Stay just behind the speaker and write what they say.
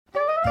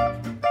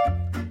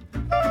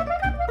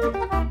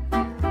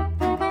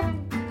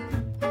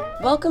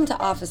Welcome to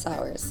Office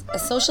Hours, a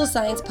social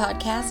science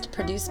podcast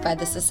produced by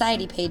the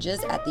Society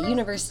Pages at the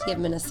University of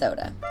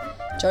Minnesota.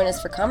 Join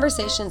us for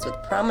conversations with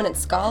prominent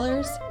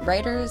scholars,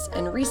 writers,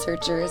 and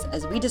researchers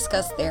as we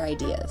discuss their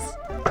ideas.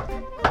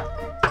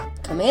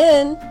 Come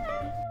in!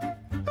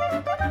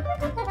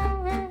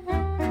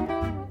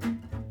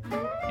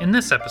 In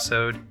this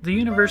episode, the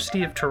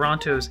University of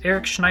Toronto's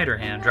Erik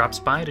Schneiderhan drops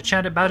by to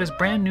chat about his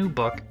brand new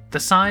book, The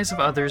Size of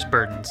Others'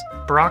 Burdens,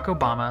 Barack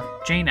Obama,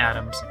 Jane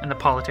Addams, and the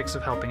Politics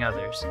of Helping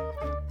Others.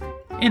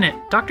 In it,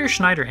 Dr.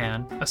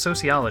 Schneiderhan, a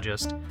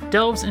sociologist,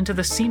 delves into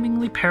the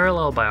seemingly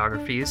parallel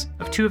biographies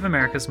of two of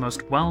America's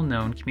most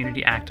well-known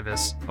community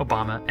activists,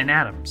 Obama and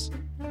Addams.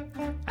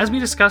 As we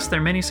discuss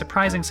their many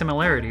surprising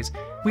similarities,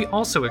 we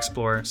also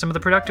explore some of the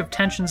productive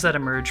tensions that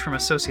emerge from a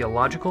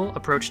sociological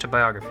approach to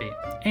biography,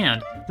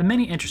 and the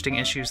many interesting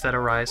issues that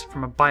arise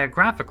from a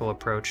biographical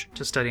approach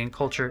to studying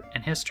culture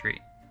and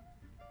history.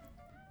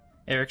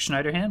 Erik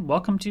Schneiderhan,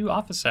 welcome to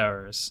Office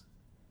Hours.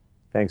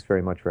 Thanks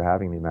very much for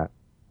having me, Matt.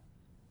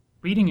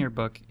 Reading your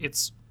book,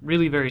 it's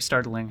really very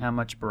startling how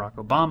much Barack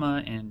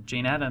Obama and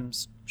Jane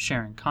Addams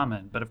share in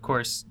common. But of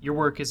course, your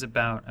work is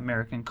about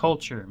American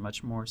culture,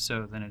 much more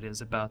so than it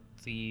is about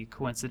the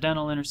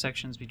coincidental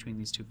intersections between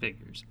these two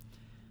figures.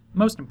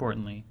 Most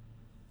importantly,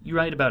 you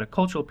write about a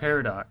cultural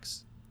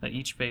paradox that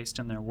each faced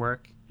in their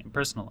work and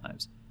personal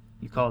lives.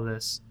 You call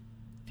this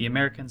the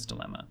American's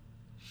Dilemma.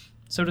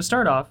 So to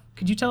start off,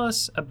 could you tell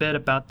us a bit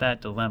about that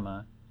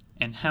dilemma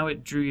and how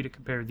it drew you to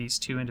compare these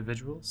two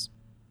individuals?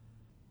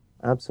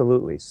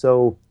 Absolutely.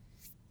 So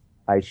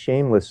I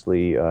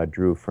shamelessly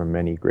drew from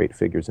many great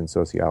figures in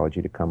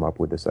sociology to come up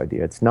with this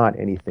idea. It's not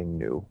anything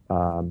new.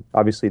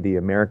 Obviously, the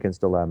American's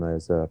Dilemma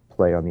is a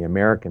play on the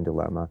American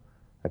dilemma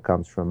that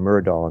comes from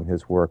Myrdal and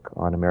his work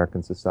on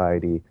American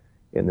society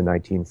in the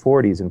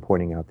 1940s and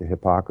pointing out the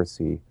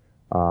hypocrisy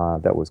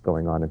that was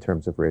going on in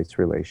terms of race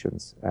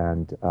relations.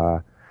 And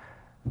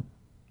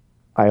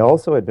I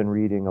also had been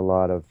reading a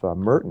lot of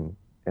Merton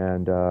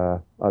and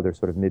other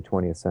sort of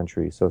mid-20th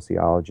century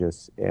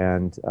sociologists.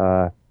 And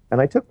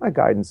I took my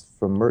guidance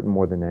from Merton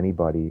more than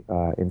anybody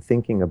in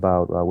thinking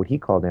about what he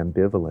called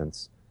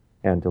ambivalence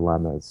and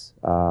dilemmas.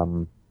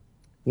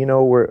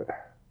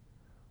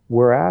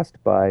 We're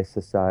asked by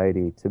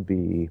society to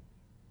be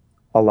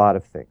a lot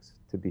of things,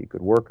 to be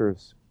good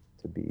workers,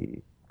 to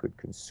be good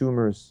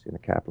consumers in a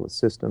capitalist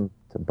system,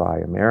 to buy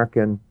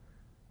American.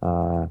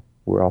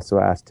 We're also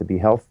asked to be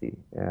healthy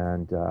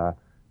and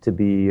to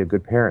be a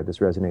good parent. This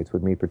resonates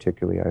with me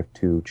particularly. I have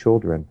two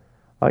children.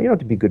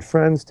 To be good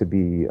friends, to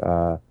be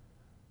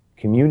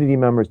community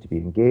members, to be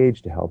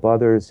engaged, to help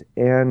others.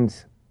 And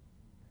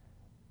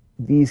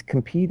these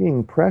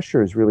competing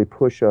pressures really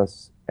push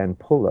us and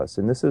pull us.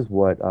 And this is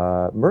what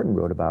Merton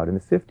wrote about in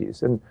the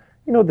 50s. And,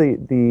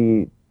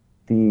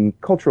 the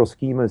cultural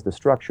schemas, the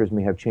structures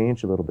may have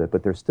changed a little bit,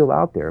 but they're still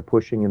out there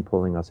pushing and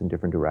pulling us in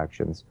different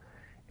directions.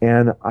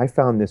 And I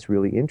found this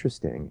really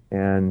interesting.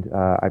 And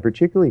I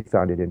particularly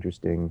found it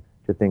interesting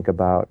to think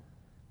about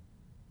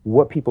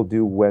what people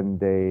do when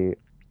they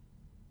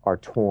are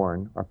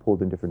torn, are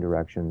pulled in different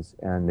directions,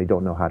 and they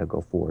don't know how to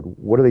go forward.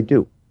 What do they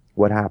do?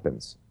 What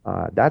happens?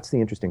 That's the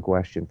interesting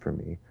question for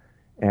me.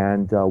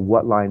 And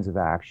what lines of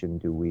action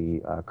do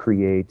we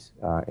create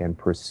and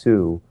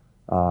pursue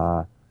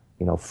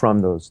from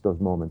those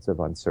moments of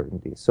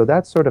uncertainty? So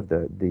that's sort of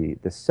the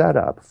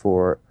setup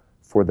for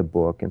the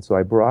book. And so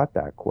I brought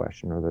that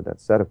question, or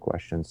that set of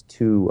questions,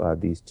 to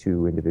these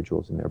two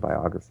individuals in their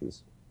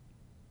biographies.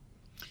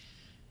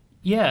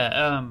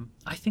 Yeah,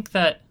 I think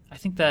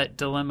that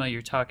dilemma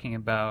you're talking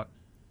about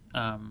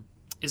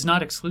is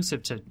not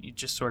exclusive to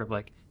just sort of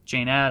like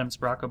Jane Addams,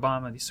 Barack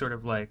Obama, these sort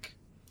of like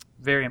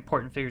very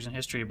important figures in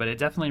history, but it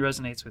definitely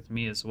resonates with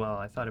me as well.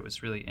 I thought it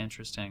was really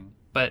interesting.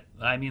 But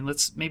I mean,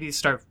 let's maybe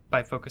start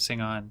by focusing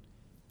on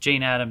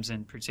Jane Addams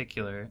in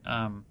particular.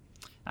 I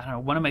don't know,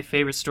 one of my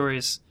favorite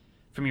stories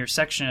from your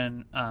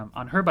section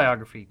on her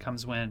biography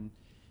comes when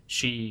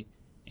she,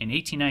 in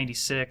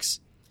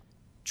 1896,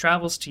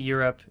 travels to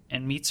Europe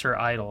and meets her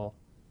idol,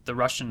 the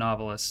Russian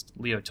novelist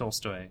Leo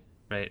Tolstoy,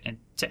 right? And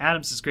to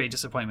Addams' great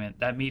disappointment,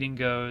 that meeting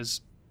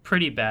goes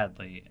pretty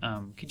badly.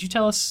 Could you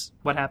tell us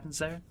what happens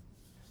there?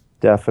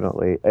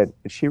 Definitely. And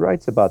she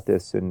writes about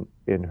this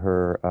in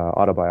her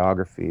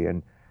autobiography.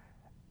 And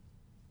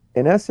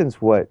in essence,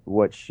 what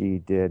she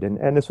did,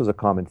 and this was a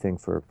common thing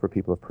for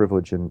people of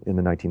privilege in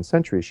the 19th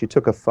century, she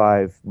took a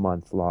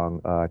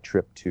 5-month-long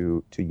trip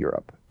to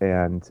Europe.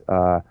 And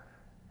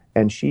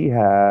she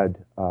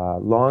had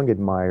long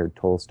admired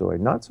Tolstoy,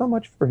 not so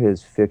much for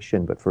his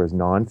fiction, but for his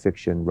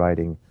nonfiction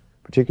writing,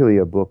 particularly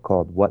a book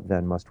called What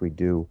Then Must We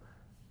Do?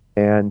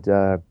 And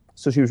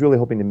so she was really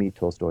hoping to meet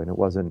Tolstoy, and it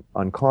wasn't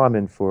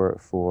uncommon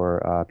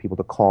for people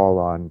to call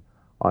on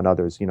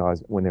others,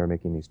 when they were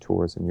making these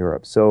tours in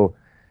Europe. So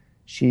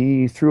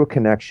she, through a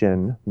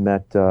connection,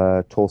 met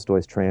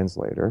Tolstoy's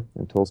translator,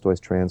 and Tolstoy's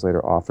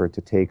translator offered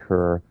to take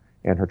her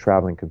and her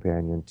traveling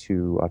companion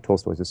to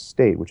Tolstoy's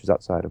estate, which is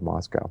outside of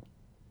Moscow.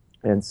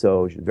 And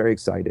so she's very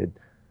excited.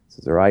 This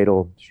is her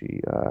idol.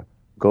 She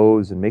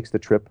goes and makes the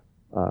trip,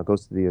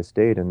 goes to the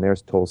estate, and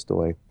there's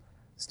Tolstoy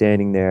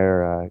standing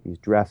there. He's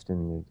dressed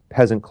in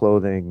peasant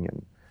clothing,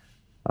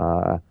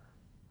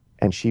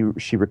 and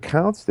she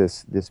recounts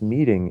this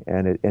meeting,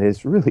 and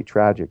it's really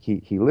tragic.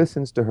 He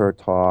listens to her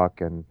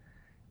talk, and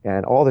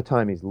all the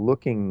time he's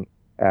looking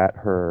at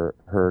her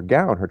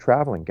gown, her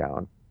traveling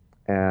gown,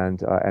 and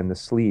the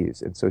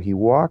sleeves. And so he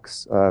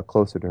walks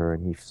closer to her,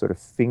 and he sort of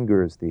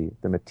fingers the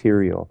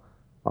material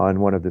on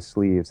one of the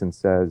sleeves and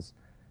says,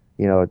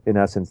 in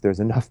essence, there's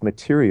enough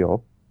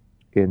material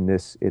in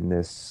this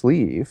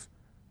sleeve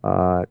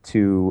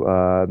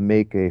to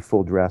make a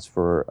full dress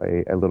for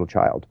a little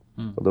child,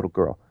 a little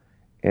girl.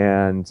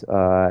 And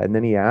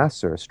then he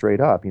asks her straight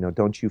up,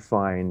 don't you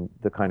find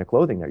the kind of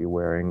clothing that you're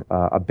wearing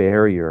a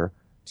barrier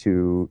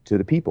to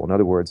the people? In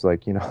other words,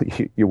 like,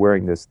 you're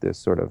wearing this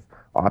sort of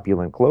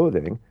opulent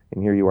clothing,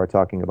 and here you are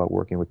talking about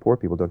working with poor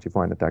people. Don't you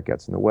find that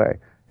gets in the way?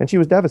 And she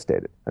was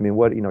devastated. I mean,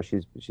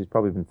 she's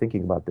probably been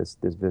thinking about this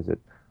visit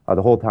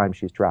the whole time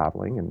she's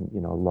traveling, and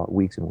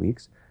weeks and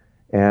weeks,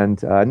 and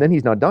then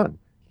he's not done.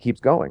 He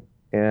keeps going,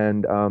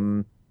 and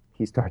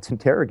he starts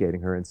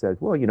interrogating her and says,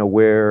 well,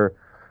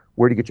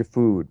 where do you get your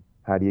food?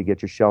 How do you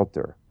get your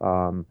shelter?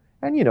 And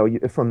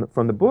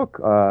from the book,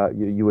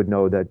 you would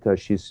know that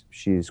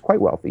she's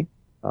quite wealthy,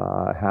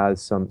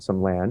 has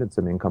some land and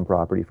some income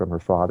property from her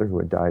father, who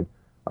had died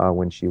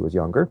when she was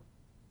younger,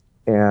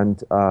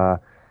 and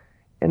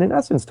in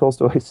essence,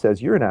 Tolstoy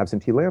says, you're an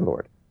absentee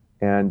landlord,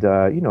 and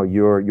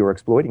you're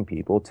exploiting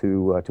people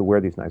to wear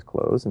these nice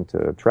clothes and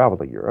to travel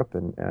to Europe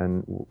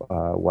and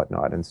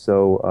whatnot, and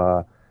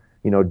so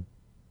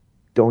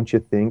don't you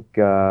think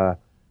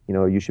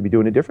you should be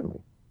doing it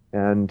differently?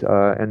 And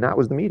that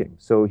was the meeting.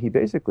 So he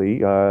basically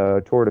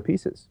tore her to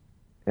pieces,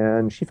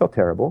 and she felt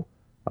terrible.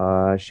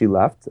 She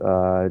left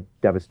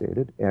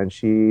devastated, and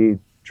she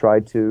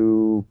tried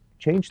to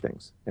change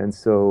things. And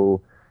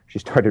so she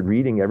started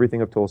reading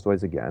everything of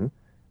Tolstoy's again,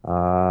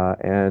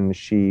 and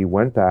she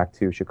went back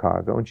to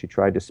Chicago, and she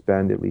tried to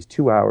spend at least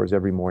 2 hours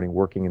every morning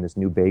working in this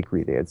new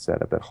bakery they had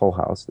set up at Hull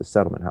House, the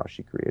settlement house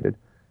she created.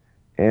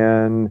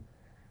 And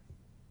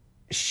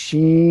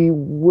she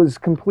was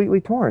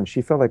completely torn.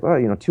 She felt like,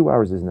 2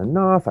 hours isn't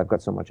enough. I've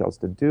got so much else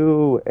to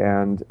do.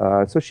 And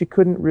so she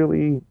couldn't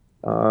really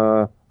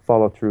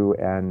follow through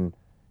and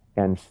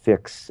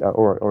fix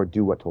or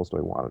do what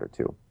Tolstoy wanted her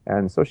to.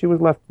 And so she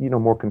was left,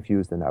 more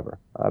confused than ever.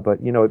 But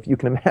if you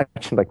can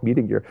imagine, like,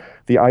 meeting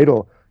the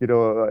idol,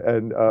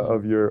 and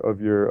of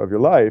your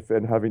life,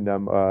 and having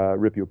them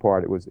rip you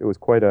apart, it was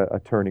quite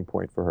a turning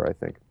point for her, I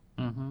think.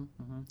 Mm-hmm,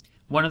 mm-hmm.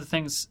 One of the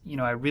things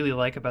I really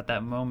like about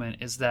that moment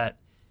is that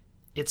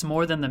it's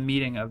more than the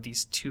meeting of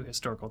these two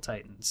historical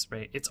titans,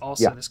 right? It's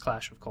also this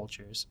clash of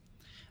cultures.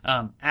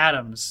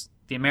 Addams,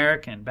 the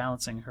American,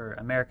 balancing her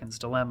American's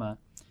dilemma,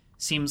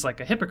 seems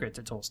like a hypocrite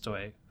to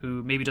Tolstoy,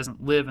 who maybe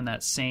doesn't live in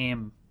that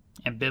same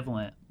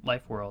ambivalent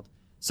life world.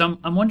 So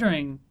I'm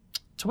wondering,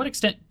 to what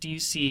extent do you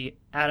see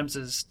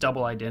Addams's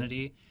double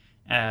identity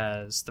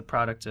as the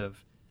product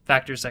of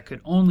factors that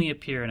could only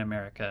appear in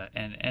America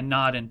and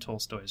not in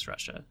Tolstoy's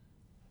Russia?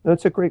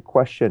 That's a great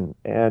question.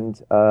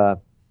 And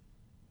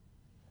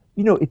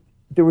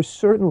there was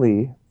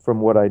certainly, from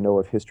what I know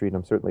of history,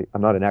 and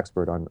I'm not an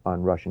expert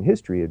on Russian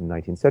history in the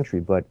 19th century,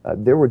 but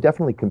there were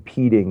definitely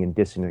competing and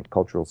dissonant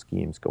cultural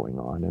schemes going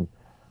on. And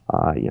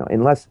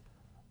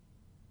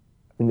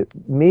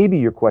maybe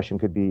your question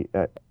could be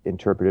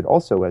interpreted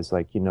also as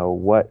like,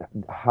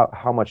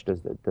 how much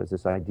does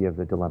this idea of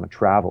the dilemma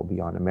travel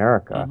beyond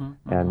America, mm-hmm,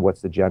 mm-hmm. and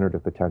what's the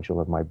generative potential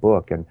of my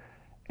book? And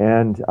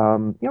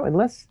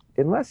unless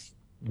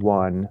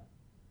one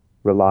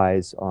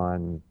relies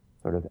on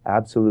sort of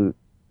absolute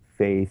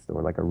faith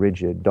or like a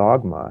rigid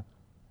dogma,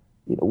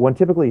 one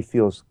typically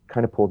feels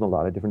kind of pulled in a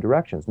lot of different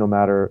directions, no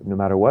matter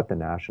what the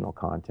national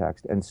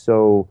context. And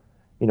so,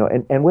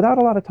 and without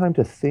a lot of time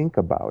to think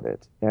about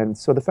it. And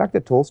so the fact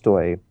that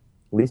Tolstoy, at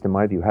least in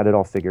my view, had it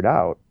all figured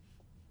out,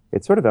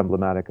 it's sort of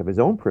emblematic of his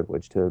own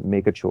privilege to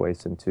make a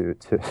choice and to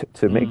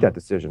make that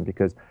decision,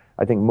 because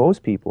I think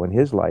most people in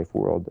his life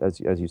world, as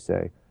you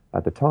say,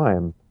 at the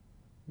time,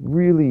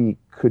 really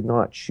could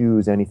not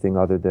choose anything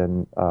other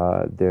than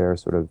their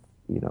sort of,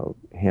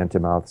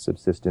 hand-to-mouth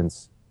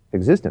subsistence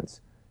existence.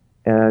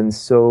 And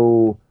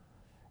so,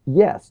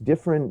 yes,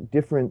 different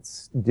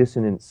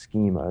dissonant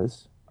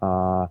schemas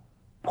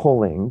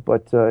pulling,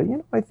 but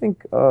I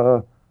think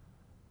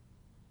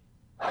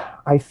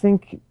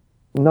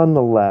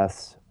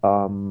nonetheless,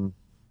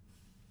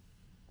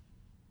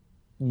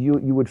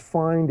 you would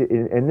find,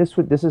 and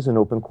this is an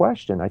open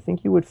question, I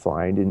think you would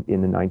find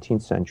in the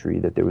 19th century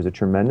that there was a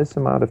tremendous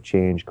amount of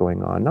change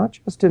going on, not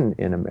just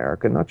in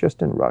America, not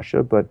just in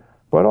Russia, but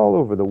all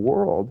over the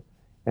world,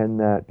 and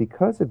that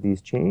because of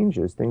these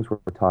changes, things were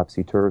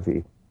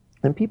topsy-turvy,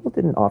 and people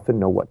didn't often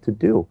know what to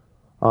do.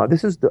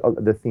 This is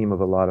the theme of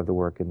a lot of the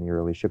work in the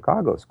early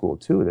Chicago school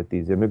too, that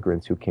these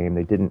immigrants who came,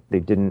 they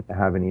didn't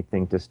have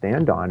anything to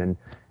stand on,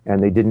 and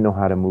they didn't know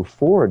how to move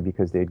forward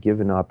because they had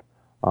given up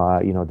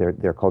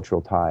their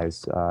cultural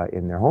ties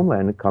in their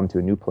homeland and come to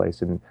a new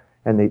place, and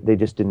they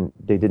just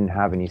didn't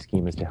have any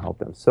schemas to help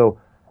them. So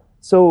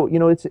So,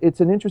 it's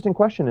an interesting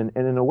question, and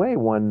in a way,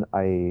 one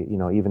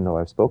even though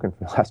I've spoken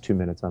for the last 2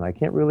 minutes on, I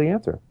can't really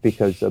answer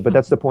because, but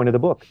that's the point of the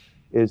book,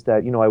 is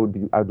that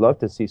I'd love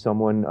to see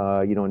someone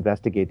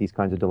investigate these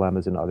kinds of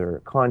dilemmas in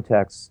other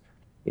contexts,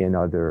 in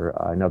other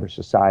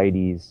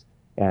societies,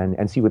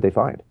 and see what they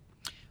find.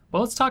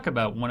 Well, let's talk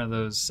about one of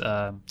those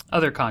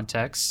other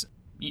contexts.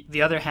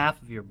 The other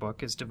half of your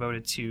book is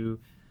devoted to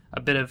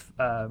a bit of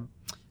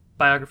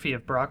biography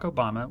of Barack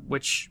Obama,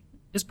 which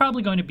is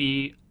probably going to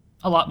be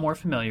a lot more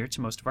familiar to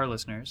most of our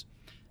listeners.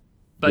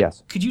 But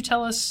yes. Could you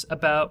tell us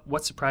about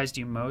what surprised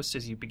you most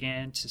as you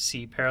began to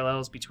see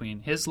parallels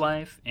between his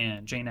life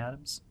and Jane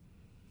Addams?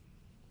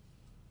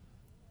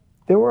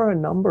 There were a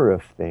number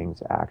of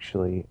things,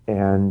 actually.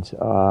 And,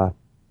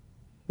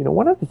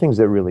 one of the things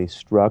that really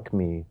struck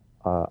me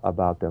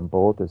about them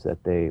both is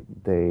that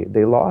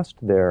they lost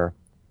their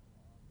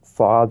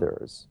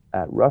fathers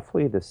at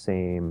roughly the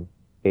same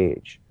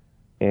age.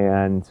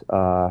 And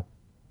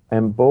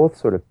both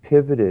sort of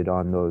pivoted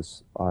on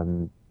those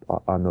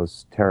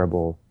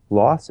terrible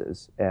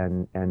losses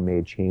and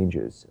made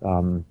changes.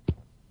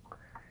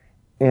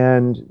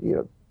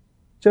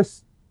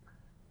 Just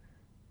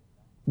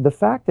the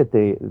fact that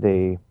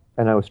they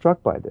and I was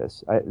struck by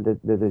this, that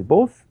they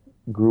both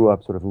grew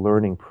up sort of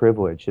learning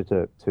privilege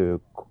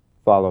to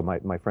follow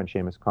my friend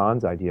Seamus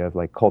Khan's idea of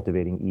like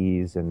cultivating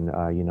ease and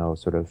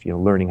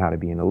learning how to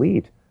be an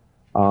elite.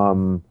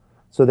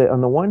 So that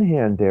on the one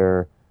hand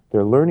they're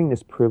learning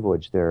this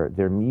privilege.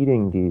 They're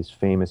meeting these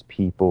famous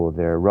people.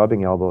 They're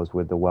rubbing elbows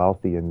with the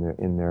wealthy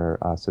in their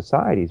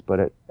societies. But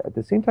at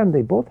the same time,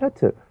 they both had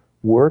to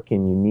work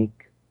in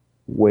unique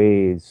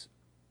ways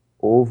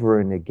over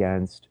and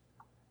against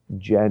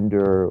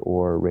gender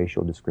or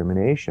racial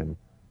discrimination.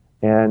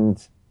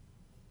 And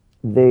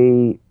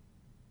they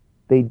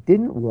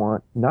didn't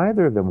want.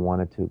 Neither of them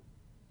wanted to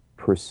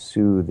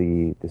pursue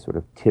the sort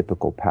of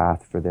typical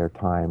path for their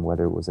time,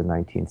 whether it was a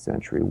 19th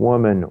century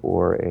woman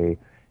or a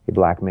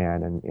black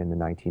man in the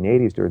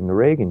 1980s during the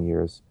Reagan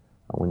years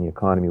when the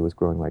economy was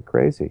growing like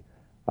crazy.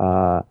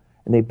 And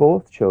they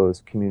both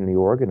chose community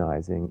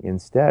organizing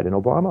instead. And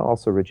Obama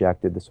also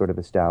rejected the sort of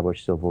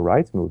established civil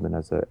rights movement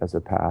as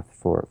a path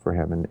for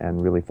him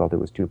and really felt it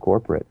was too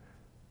corporate.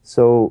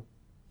 So,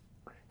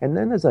 and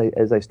then as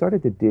I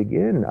started to dig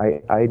in,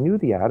 I knew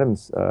the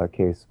Addams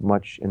case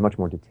in much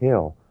more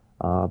detail,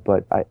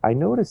 but I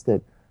noticed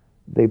that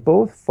they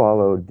both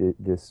followed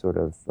this sort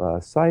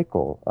of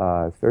cycle,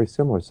 very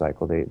similar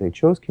cycle. They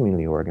chose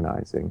community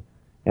organizing,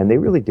 and they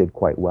really did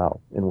quite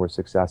well and were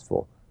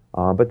successful.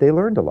 But they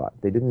learned a lot.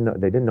 They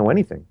didn't know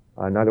anything,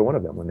 neither one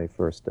of them, when they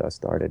first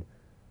started.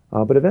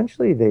 But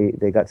eventually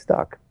they got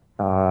stuck.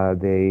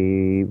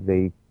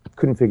 They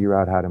couldn't figure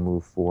out how to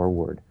move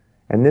forward.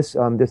 And this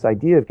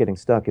idea of getting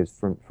stuck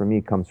for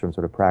me comes from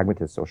sort of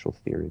pragmatist social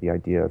theory. The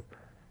idea of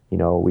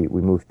we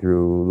move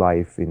through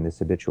life in this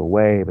habitual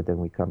way, but then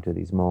we come to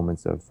these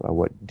moments of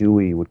what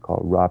Dewey would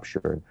call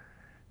rupture.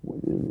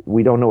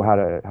 We don't know how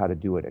to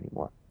do it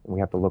anymore. And we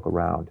have to look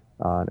around.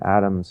 And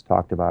Addams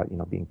talked about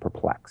being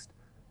perplexed,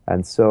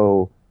 and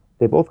so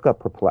they both got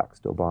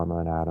perplexed, Obama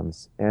and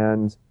Addams,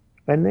 and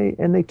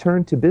they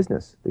turned to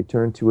business. They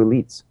turned to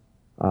elites,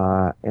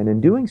 and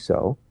in doing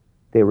so,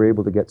 they were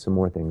able to get some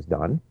more things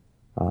done.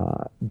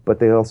 But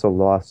they also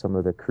lost some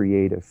of the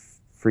creative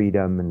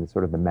freedom and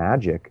sort of the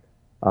magic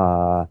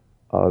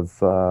of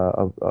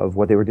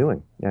what they were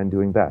doing and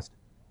doing best.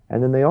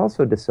 And then they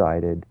also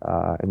decided,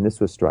 and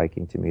this was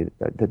striking to me,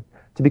 that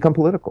to become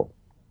political.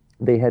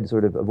 They had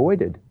sort of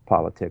avoided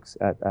politics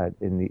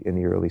in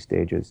the early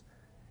stages,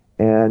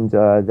 and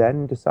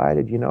then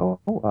decided,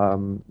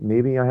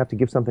 maybe I have to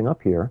give something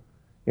up here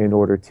in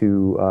order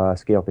to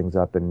scale things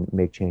up and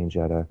make change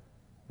at a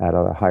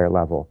higher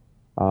level.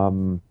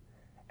 And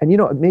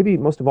maybe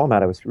most of all,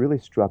 Matt, I was really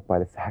struck by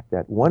the fact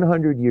that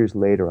 100 years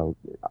later, a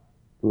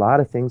lot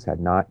of things had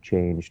not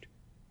changed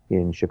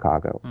in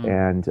Chicago.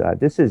 And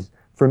this is,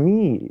 for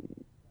me,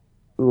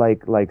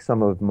 like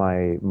some of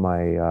my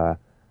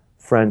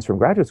friends from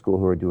graduate school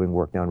who are doing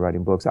work now and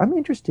writing books, I'm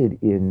interested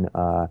in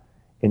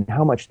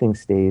how much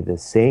things stay the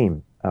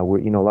same. A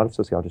lot of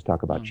sociologists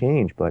talk about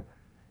change, but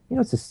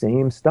it's the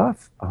same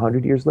stuff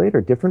 100 years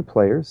later. Different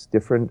players,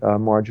 different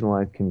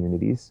marginalized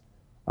communities,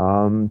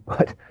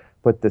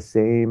 but the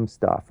same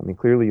stuff. I mean,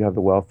 clearly you have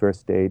the welfare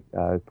state,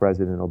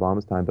 President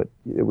Obama's time, but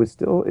it was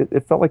still,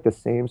 it felt like the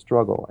same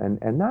struggle.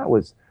 And that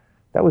was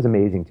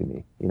amazing to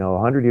me.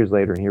 100 years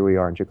later, and here we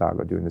are in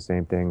Chicago doing the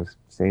same things,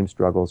 same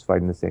struggles,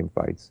 fighting the same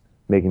fights,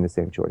 making the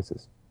same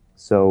choices.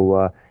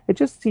 So it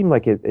just seemed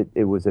like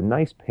it was a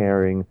nice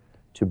pairing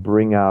to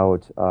bring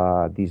out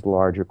these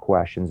larger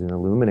questions and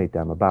illuminate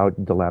them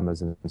about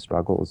dilemmas and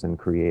struggles and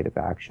creative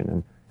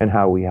action and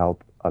how we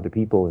help other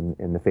people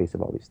in the face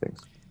of all these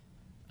things.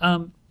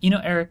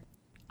 Erik,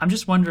 I'm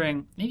just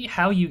wondering maybe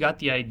how you got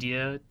the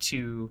idea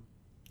to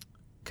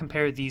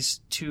compare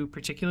these two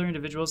particular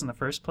individuals in the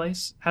first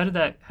place. How did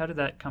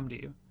that come to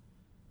you?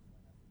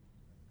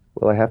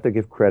 Well, I have to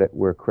give credit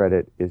where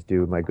credit is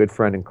due. My good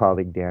friend and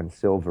colleague Dan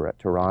Silver at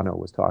Toronto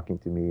was talking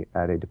to me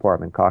at a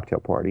department cocktail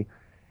party,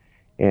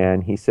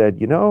 and he said,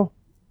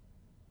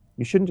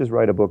 you shouldn't just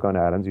write a book on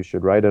Addams. You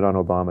should write it on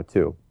Obama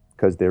too,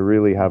 because they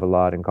really have a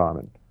lot in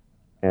common.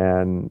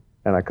 And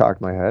I cocked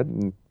my head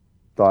and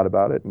thought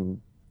about it and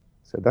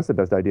said, that's the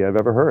best idea I've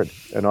ever heard.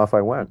 And off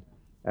I went.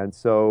 And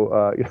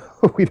so,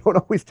 we don't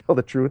always tell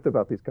the truth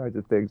about these kinds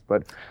of things,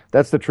 but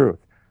that's the truth.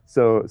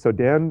 So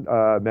Dan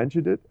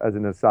mentioned it as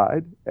an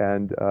aside,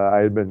 and I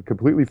had been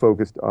completely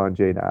focused on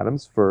Jane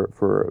Addams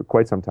for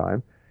quite some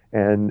time.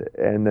 And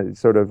it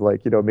sort of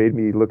like, made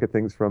me look at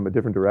things from a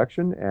different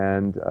direction.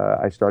 And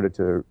I started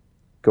to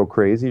go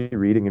crazy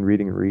reading and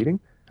reading and reading.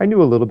 I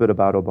knew a little bit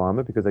about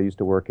Obama because I used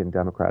to work in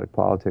Democratic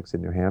politics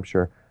in New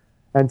Hampshire.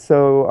 And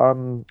so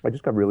I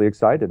just got really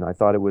excited, and I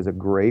thought it was a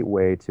great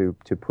way to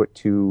put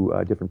two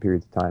different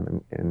periods of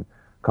time in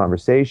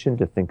conversation,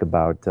 to think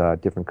about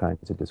different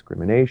kinds of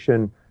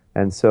discrimination.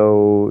 And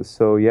so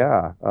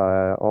yeah,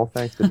 all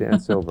thanks to Dan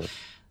Silver.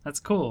 That's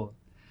cool.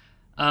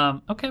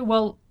 Okay,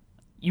 well,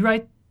 you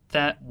write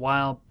that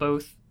while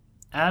both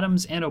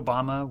Addams and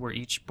Obama were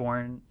each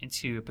born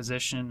into a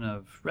position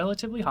of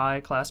relatively high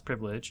class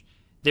privilege,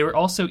 they were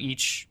also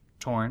each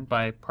torn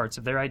by parts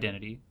of their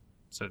identity,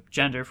 so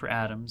gender for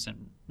Addams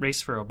and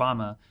race for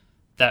Obama,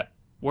 that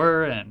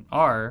were and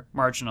are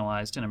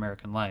marginalized in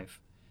American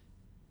life.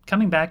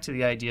 Coming back to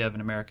the idea of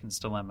an American's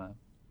dilemma,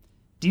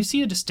 do you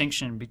see a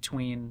distinction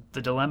between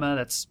the dilemma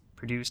that's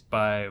produced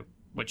by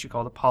what you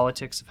call the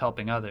politics of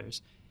helping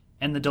others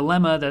and the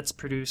dilemma that's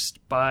produced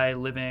by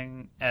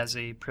living as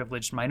a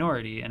privileged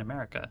minority in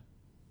America?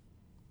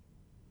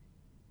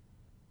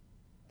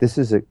 This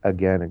is,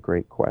 again, a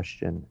great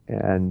question.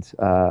 And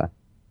I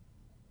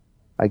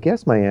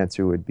guess my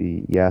answer would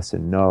be yes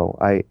and no.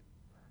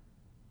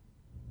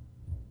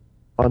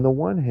 On the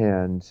one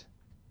hand,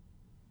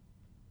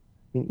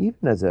 I mean,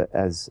 even as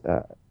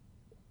a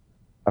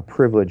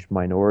privileged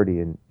minority,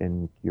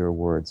 in your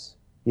words,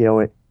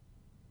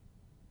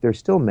 there's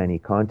still many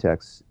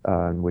contexts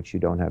in which you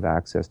don't have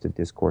access to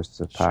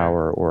discourses of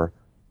power, Sure.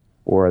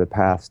 or the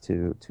paths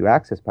to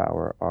access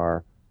power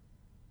are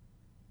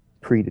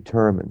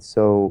predetermined.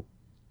 So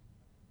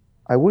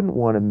I wouldn't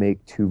want to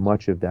make too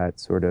much of that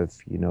sort of,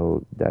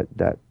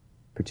 that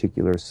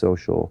particular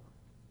social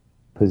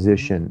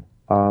position.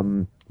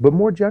 But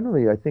more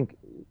generally, I think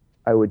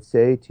I would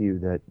say to you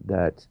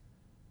that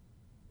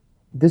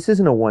this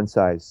isn't a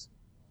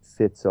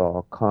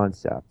one-size-fits-all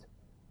concept.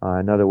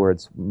 In other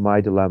words,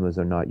 my dilemmas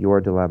are not your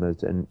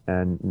dilemmas, and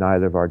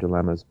neither of our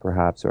dilemmas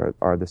perhaps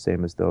are the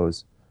same as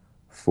those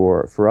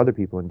for other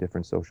people in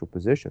different social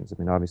positions. I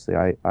mean, obviously,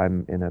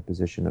 I'm in a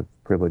position of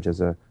privilege as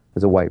a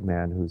white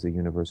man who's a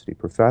university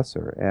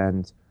professor,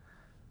 and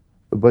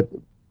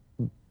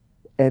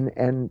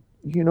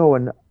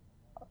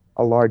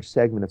a large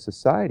segment of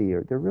society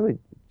they're really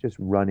just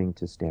running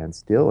to stand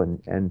still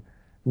and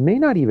may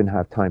not even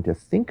have time to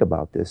think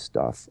about this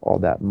stuff all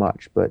that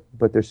much. But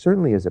there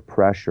certainly is a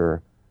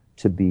pressure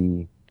to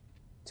be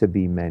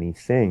many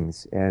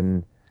things.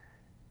 And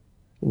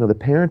the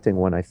parenting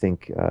one, I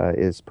think,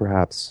 is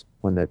perhaps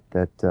one that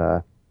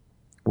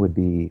would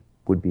be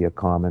a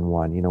common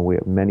one.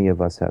 Many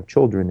of us have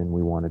children and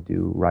we want to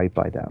do right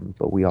by them,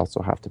 but we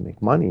also have to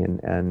make money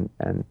and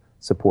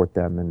support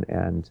them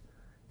and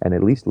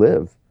at least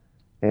live,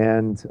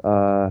 and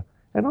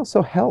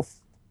also health.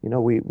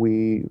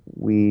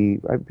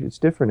 It's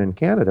different in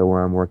Canada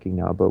where I'm working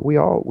now, but we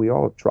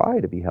all try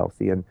to be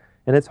healthy, and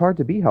it's hard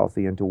to be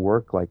healthy and to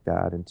work like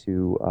that, and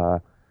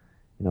to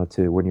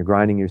when you're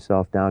grinding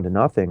yourself down to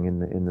nothing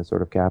in the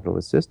sort of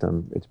capitalist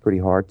system, it's pretty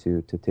hard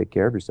to take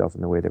care of yourself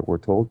in the way that we're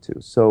told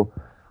to. So,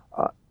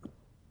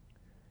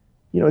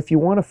 if you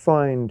want to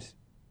find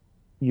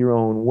your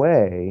own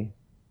way,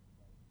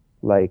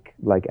 like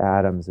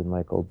Addams and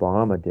like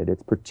Obama did,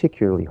 it's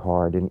particularly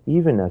hard. And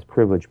even as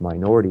privileged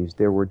minorities,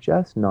 there were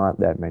just not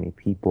that many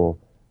people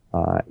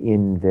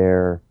in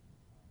their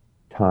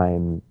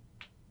time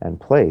and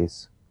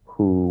place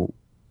who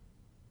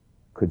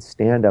could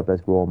stand up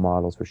as role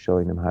models for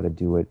showing them how to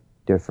do it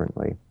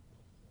differently.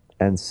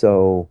 And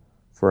so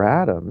for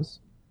Addams,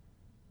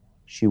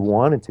 she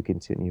wanted to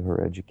continue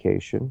her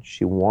education.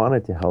 She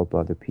wanted to help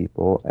other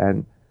people,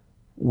 and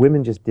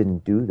women just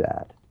didn't do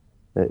that.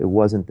 It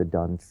wasn't the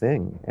done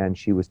thing. And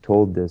she was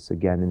told this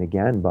again and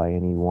again by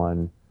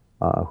anyone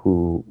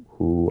who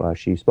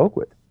she spoke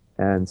with.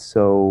 And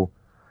so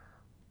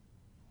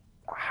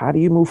how do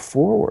you move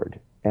forward?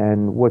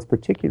 And what's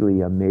particularly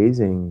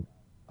amazing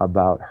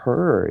about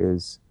her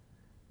is,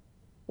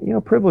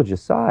 privilege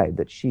aside,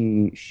 that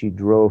she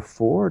drove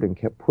forward and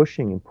kept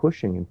pushing and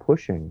pushing and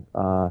pushing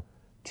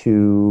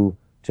to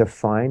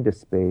find a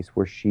space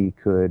where she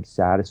could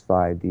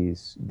satisfy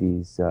these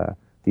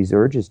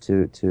urges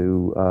to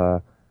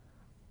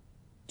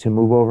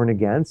move over and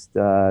against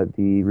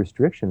the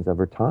restrictions of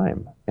her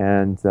time,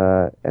 and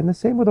the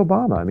same with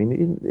Obama. I mean,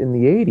 in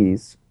the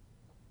 80s,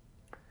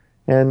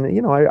 and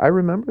I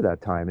remember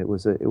that time. It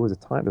was a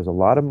time. There was a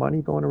lot of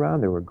money going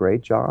around. There were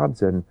great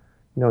jobs, and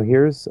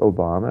here's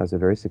Obama as a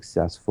very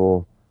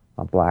successful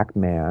black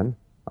man.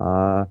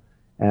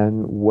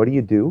 And what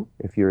do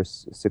if you're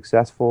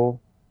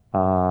successful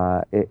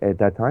at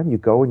that time? You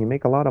go and you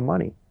make a lot of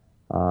money,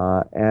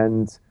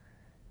 and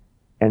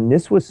And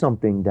this was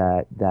something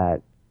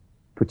that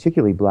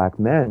particularly black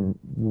men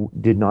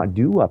did not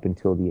do up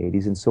until the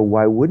 80s. And so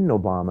why wouldn't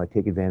Obama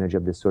take advantage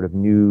of this sort of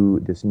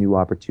this new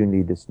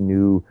opportunity, this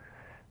new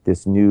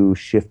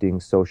shifting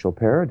social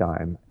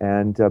paradigm?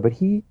 And but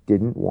he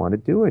didn't want to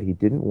do it. He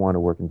didn't want to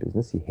work in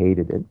business. He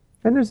hated it.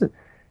 And there's a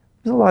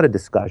lot of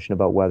discussion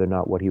about whether or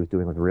not what he was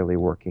doing was really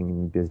working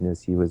in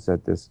business. He was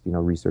at this,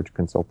 research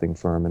consulting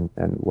firm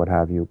and what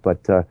have you.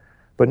 But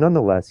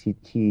nonetheless,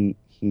 he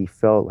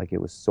felt like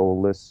it was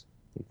soulless.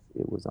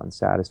 It was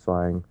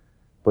unsatisfying.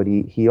 But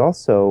he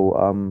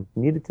also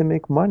needed to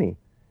make money,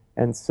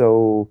 and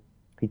so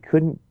he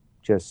couldn't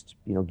just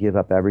give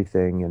up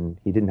everything. And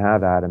he didn't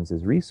have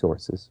Addams's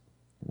resources.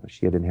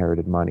 She had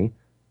inherited money,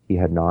 he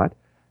had not,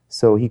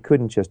 so he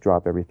couldn't just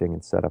drop everything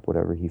and set up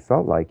whatever he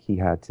felt like. He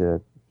had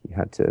to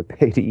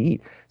pay to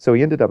eat. So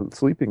he ended up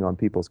sleeping on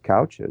people's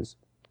couches,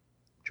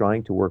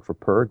 trying to work for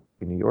Perg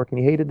in New York, and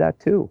he hated that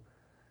too.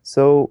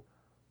 So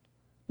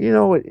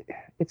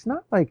it's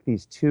not like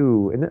these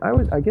two, and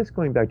I guess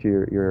going back to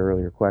your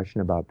earlier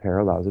question about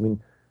parallels, I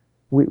mean,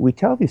 we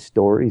tell these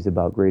stories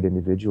about great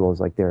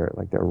individuals like they're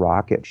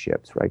rocket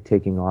ships, right,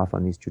 taking off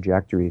on these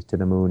trajectories to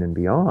the moon and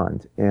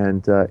beyond.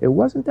 And it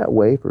wasn't that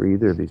way for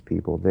either of these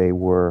people. They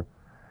were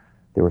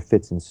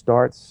fits and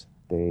starts.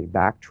 They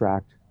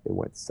backtracked. They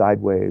went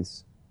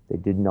sideways. They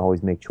didn't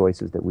always make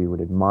choices that we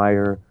would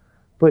admire.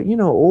 But,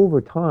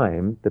 over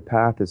time, the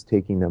path is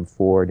taking them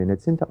forward, and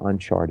it's into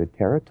uncharted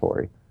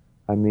territory.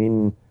 I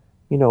mean,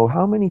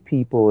 how many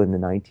people in the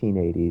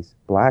 1980s,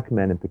 black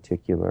men in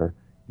particular,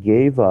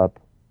 gave up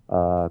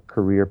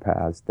career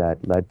paths that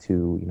led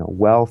to,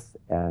 wealth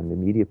and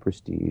immediate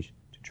prestige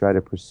to try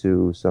to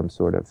pursue some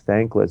sort of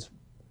thankless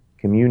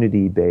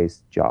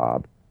community-based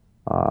job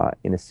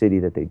in a city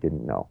that they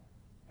didn't know,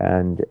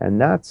 and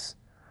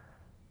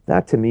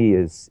that to me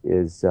is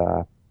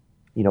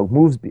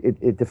moves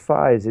it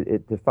defies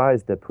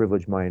the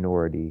privileged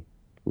minority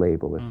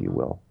label, if you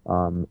will,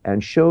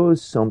 and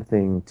shows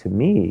something to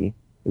me,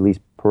 at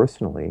least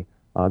personally,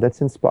 that's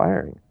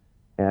inspiring,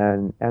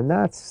 and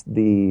that's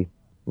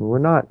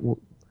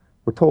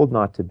we're told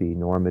not to be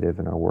normative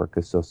in our work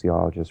as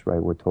sociologists,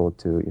 right? We're told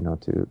to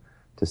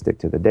stick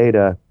to the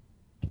data,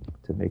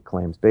 to make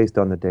claims based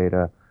on the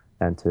data,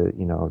 and to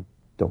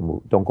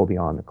don't go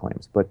beyond the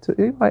claims. But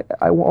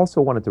I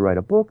also wanted to write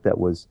a book that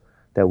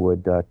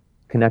would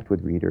connect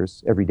with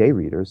readers, everyday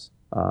readers,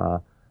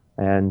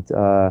 and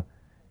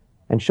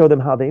show them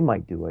how they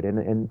might do it.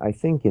 And I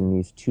think in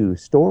these two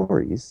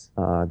stories,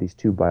 these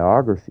two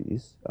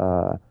biographies,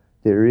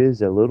 there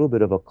is a little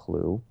bit of a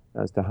clue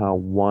as to how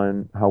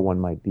one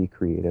might be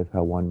creative,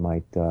 how one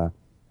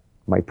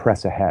might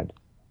press ahead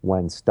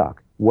when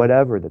stuck,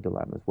 whatever the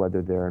dilemmas,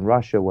 whether they're in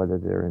Russia, whether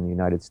they're in the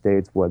United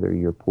States, whether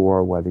you're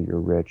poor, whether you're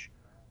rich.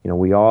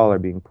 We all are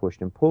being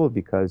pushed and pulled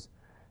because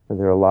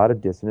there are a lot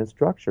of dissonant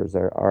structures.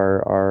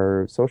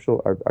 Our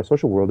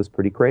social world is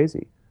pretty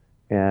crazy,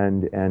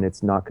 and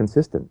it's not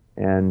consistent.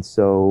 And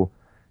so,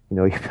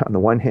 on the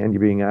one hand,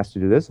 you're being asked to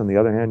do this, on the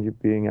other hand, you're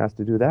being asked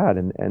to do that,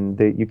 and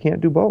you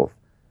can't do both.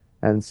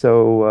 And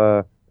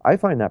so I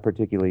find that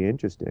particularly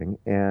interesting.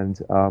 And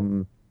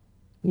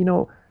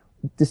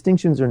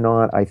distinctions or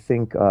not, I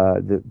think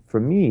that for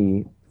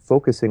me,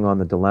 focusing on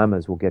the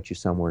dilemmas will get you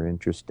somewhere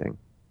interesting.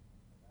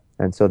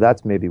 And so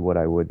that's maybe what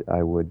I would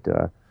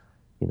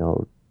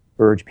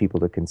urge people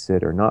to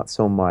consider. Not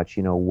so much,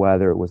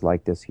 whether it was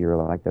like this here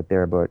or like that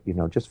there, but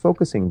just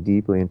focusing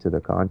deeply into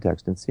the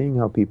context and seeing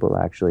how people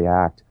actually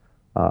act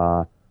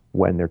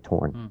when they're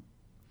torn.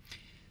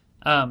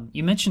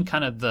 You mentioned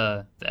kind of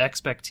the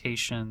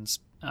expectations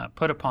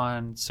put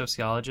upon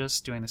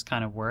sociologists doing this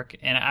kind of work,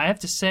 and I have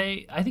to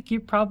say, I think you're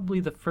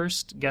probably the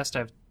first guest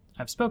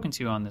I've spoken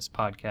to on this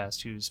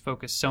podcast who's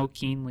focused so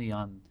keenly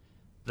on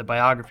the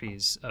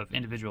biographies of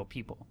individual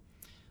people.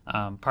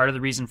 Part of the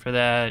reason for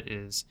that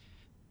is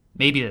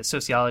maybe that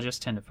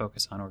sociologists tend to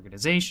focus on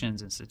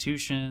organizations,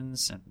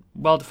 institutions, and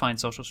well-defined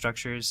social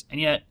structures,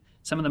 and yet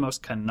some of the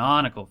most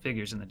canonical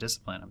figures in the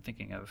discipline, I'm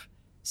thinking of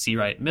C.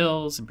 Wright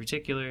Mills in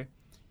particular,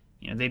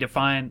 they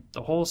define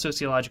the whole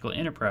sociological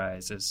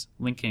enterprise as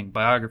linking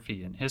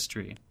biography and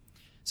history.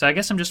 So I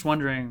guess I'm just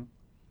wondering,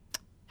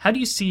 how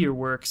do you see your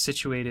work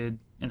situated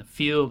in the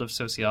field of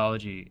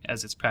sociology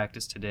as it's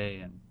practiced today,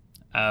 and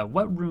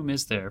what room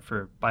is there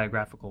for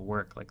biographical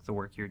work like the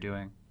work you're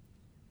doing?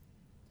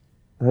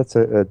 That's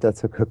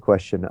a good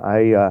question.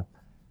 I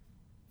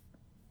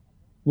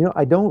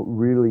don't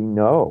really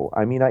know.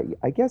 I mean,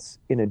 I guess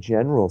in a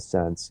general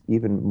sense,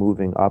 even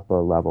moving up a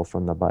level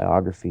from the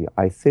biography,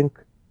 I think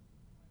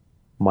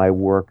my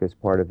work is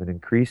part of an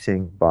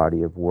increasing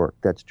body of work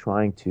that's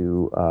trying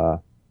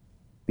to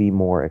be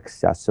more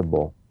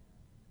accessible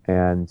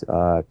and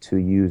to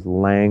use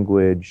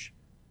language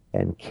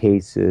and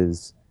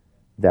cases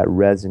that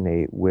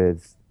resonate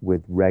with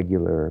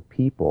regular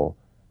people,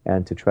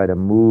 and to try to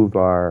move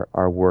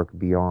our work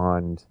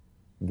beyond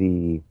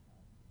the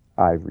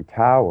ivory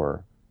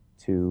tower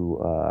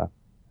to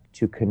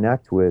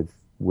connect with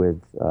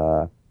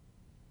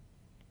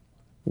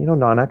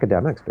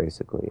non-academics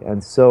basically.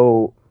 And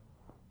so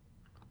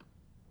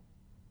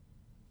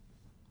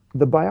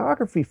the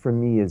biography for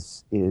me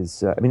is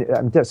I mean,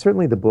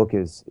 certainly the book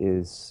is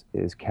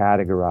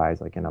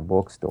categorized like in a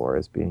bookstore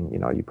as being,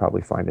 you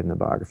probably find it in the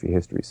biography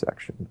history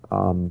section.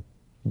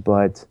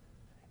 But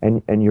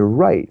and you're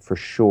right for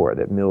sure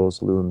that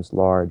Mills looms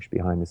large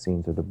behind the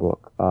scenes of the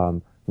book,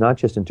 not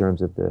just in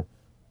terms of the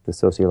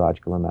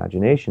sociological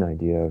imagination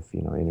idea of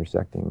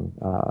intersection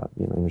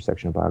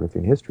of biography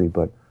and history,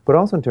 but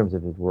also in terms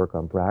of his work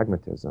on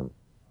pragmatism.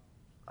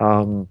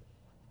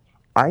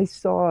 I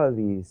saw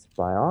these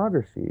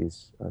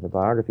biographies, the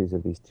biographies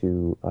of these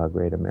two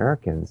great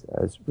Americans,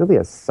 as really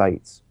as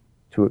sites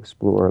to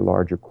explore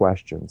larger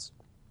questions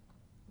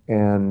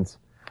and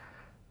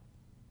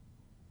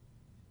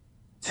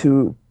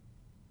to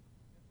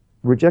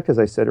reject, as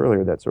I said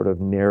earlier, that sort of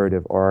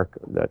narrative arc,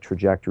 that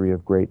trajectory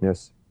of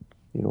greatness.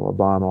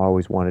 Obama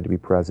always wanted to be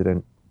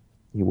president.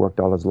 He worked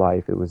all his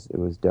life. It was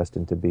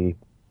destined to be.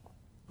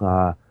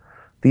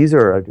 These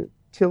are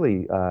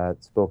Tilly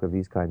spoke of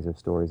these kinds of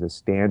stories as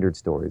standard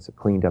stories,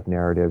 cleaned up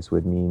narratives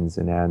with means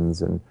and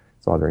ends, and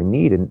it's all very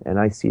neat. And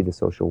I see the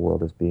social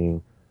world as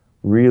being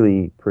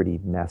really pretty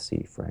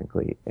messy,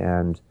 frankly,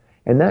 and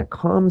that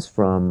comes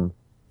from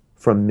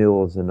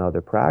Mills and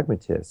other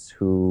pragmatists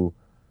who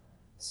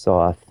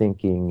saw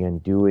thinking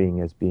and doing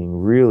as being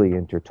really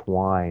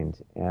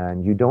intertwined,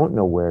 and you don't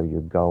know where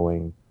you're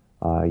going.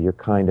 You're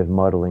kind of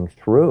muddling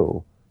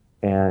through,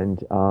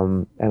 and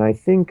I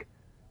think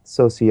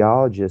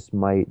sociologists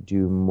might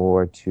do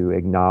more to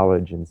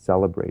acknowledge and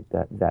celebrate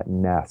that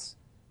mess,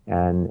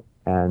 and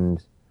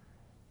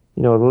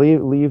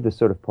leave the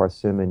sort of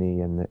parsimony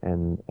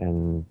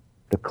and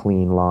the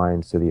clean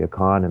lines to the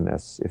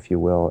economists, if you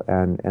will,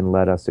 and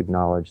let us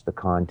acknowledge the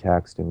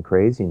context and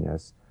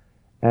craziness.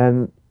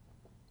 And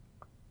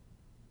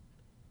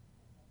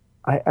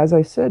as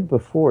I said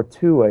before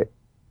too,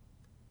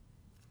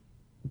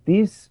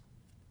 if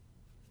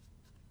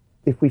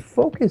we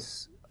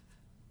focus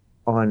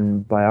on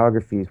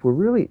biographies,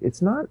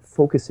 it's not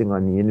focusing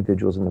on the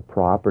individuals and the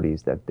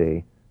properties that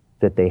they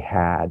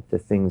had, the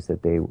things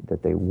that they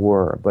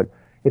were, but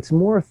it's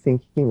more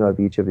thinking of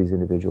each of these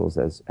individuals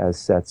as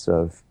sets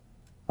of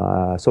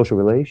social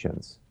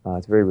relations.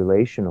 It's a very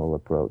relational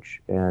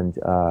approach, and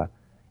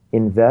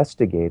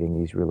investigating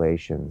these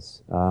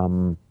relations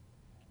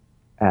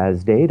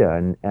as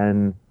data,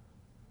 and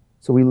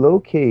so we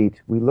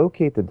locate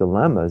the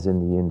dilemmas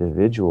in the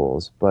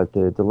individuals, but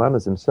the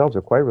dilemmas themselves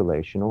are quite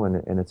relational,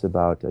 and it's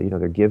about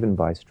they're given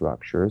by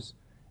structures,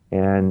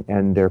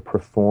 and they're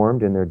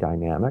performed and they're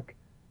dynamic,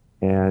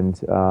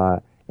 and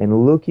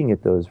looking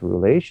at those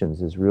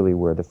relations is really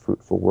where the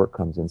fruitful work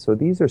comes in. So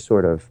these are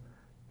sort of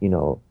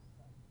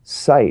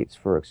sites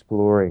for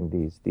exploring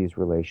these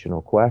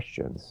relational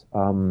questions.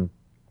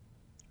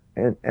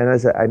 And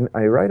as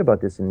I write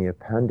about this in the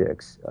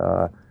appendix,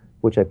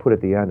 which I put at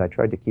the end, I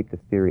tried to keep the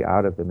theory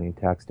out of the main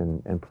text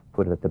and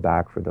put it at the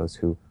back for those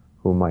who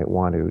might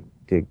want to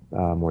dig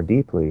more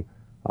deeply.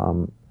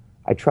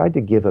 I tried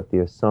to give up the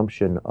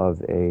assumption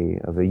of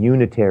a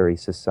unitary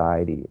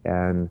society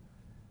and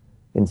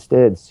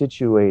instead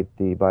situate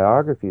the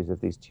biographies of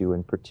these two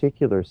in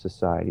particular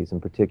societies, in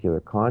particular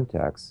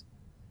contexts,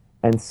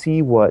 and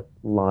see what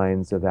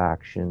lines of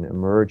action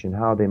emerge and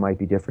how they might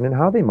be different and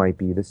how they might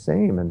be the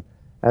same. And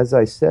as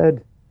I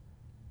said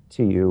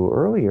to you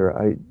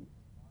earlier,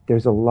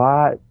 there's a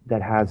lot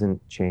that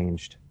hasn't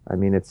changed. I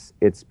mean, it's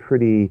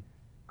pretty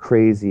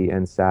crazy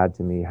and sad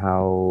to me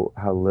how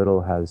little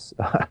has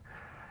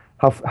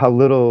how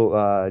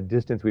little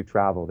distance we've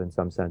traveled in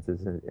some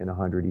senses in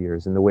 100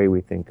 years, in the way we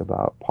think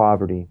about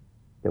poverty,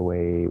 the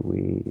way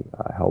we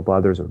help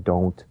others or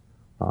don't,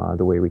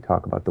 the way we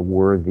talk about the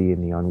worthy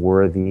and the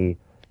unworthy.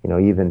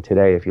 Even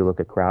today, if you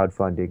look at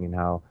crowdfunding and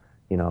how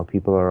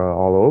people are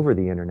all over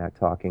the internet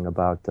talking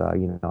about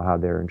how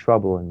they're in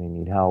trouble and they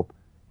need help,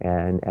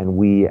 and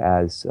we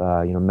as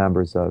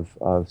members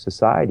of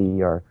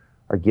society are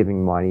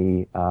giving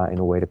money in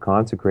a way to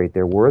consecrate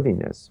their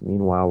worthiness.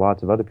 Meanwhile,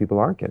 lots of other people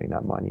aren't getting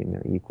that money and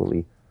they're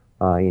equally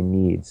in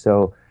need.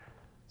 So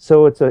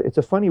it's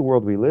a funny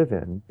world we live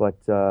in. But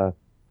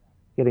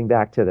getting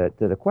back to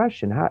the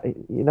question, how,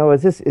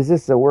 is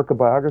this a work of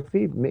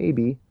biography?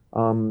 Maybe,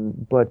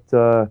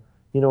 so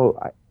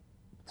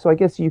I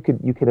guess you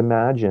could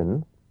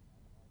imagine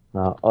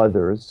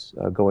others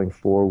going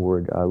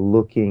forward,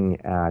 looking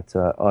at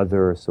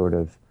other sort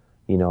of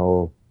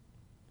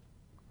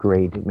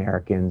great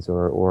Americans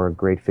or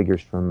great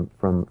figures from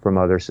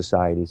other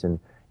societies, and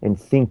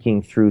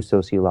thinking through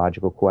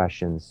sociological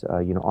questions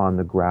on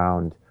the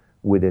ground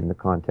within the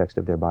context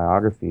of their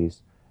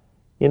biographies.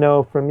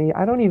 For me,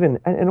 I don't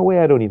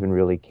even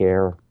really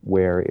care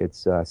where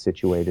it's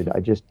situated. I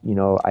just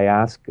I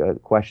ask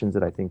questions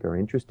that I think are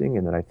interesting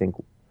and that I think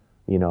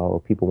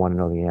people want to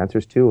know the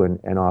answers to,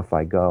 and off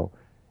I go.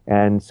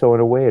 And so in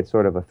a way, it's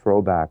sort of a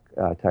throwback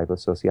type of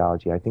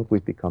sociology. I think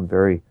we've become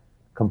very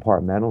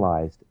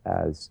compartmentalized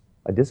as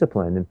a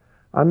discipline, and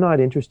I'm not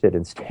interested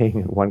in staying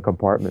in one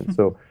compartment.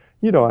 So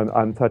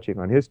I'm touching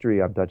on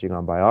history, I'm touching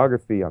on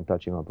biography, I'm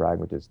touching on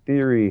pragmatist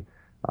theory,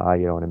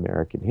 in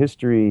American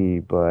history,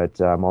 but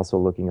I'm also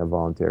looking at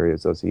voluntary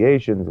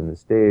associations in the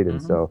state. And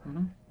Mm-hmm, so,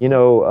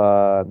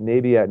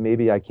 mm-hmm.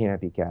 maybe I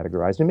can't be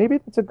categorized, and maybe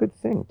that's a good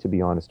thing, to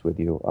be honest with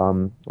you.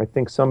 I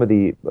think some of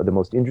the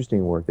most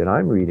interesting work that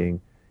I'm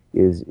reading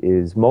is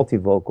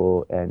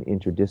multivocal and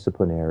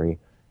interdisciplinary,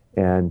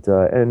 and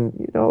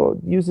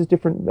uses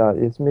different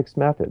it's mixed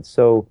methods.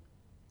 So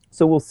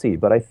we'll see.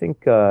 But I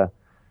think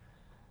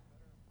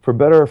for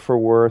better or for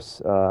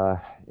worse,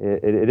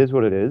 it is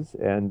what it is,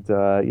 and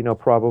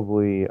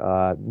probably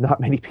not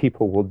many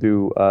people will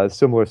do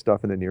similar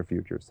stuff in the near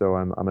future. So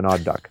I'm an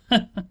odd duck.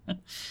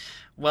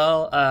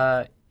 Well,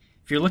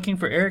 if you're looking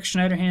for Erik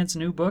Schneiderhan's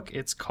new book,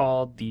 it's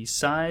called The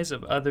Size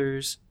of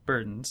Others'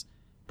 Burdens: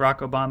 Barack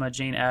Obama,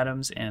 Jane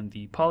Addams, and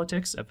the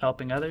Politics of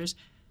Helping Others.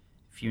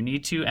 If you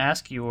need to,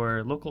 ask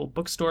your local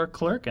bookstore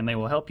clerk, and they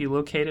will help you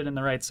locate it in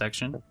the right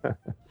section.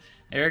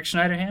 Erik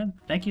Schneiderhan,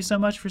 thank you so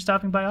much for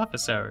stopping by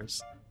Office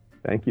Hours.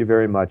 Thank you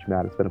very much,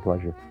 Matt. It's been a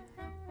pleasure.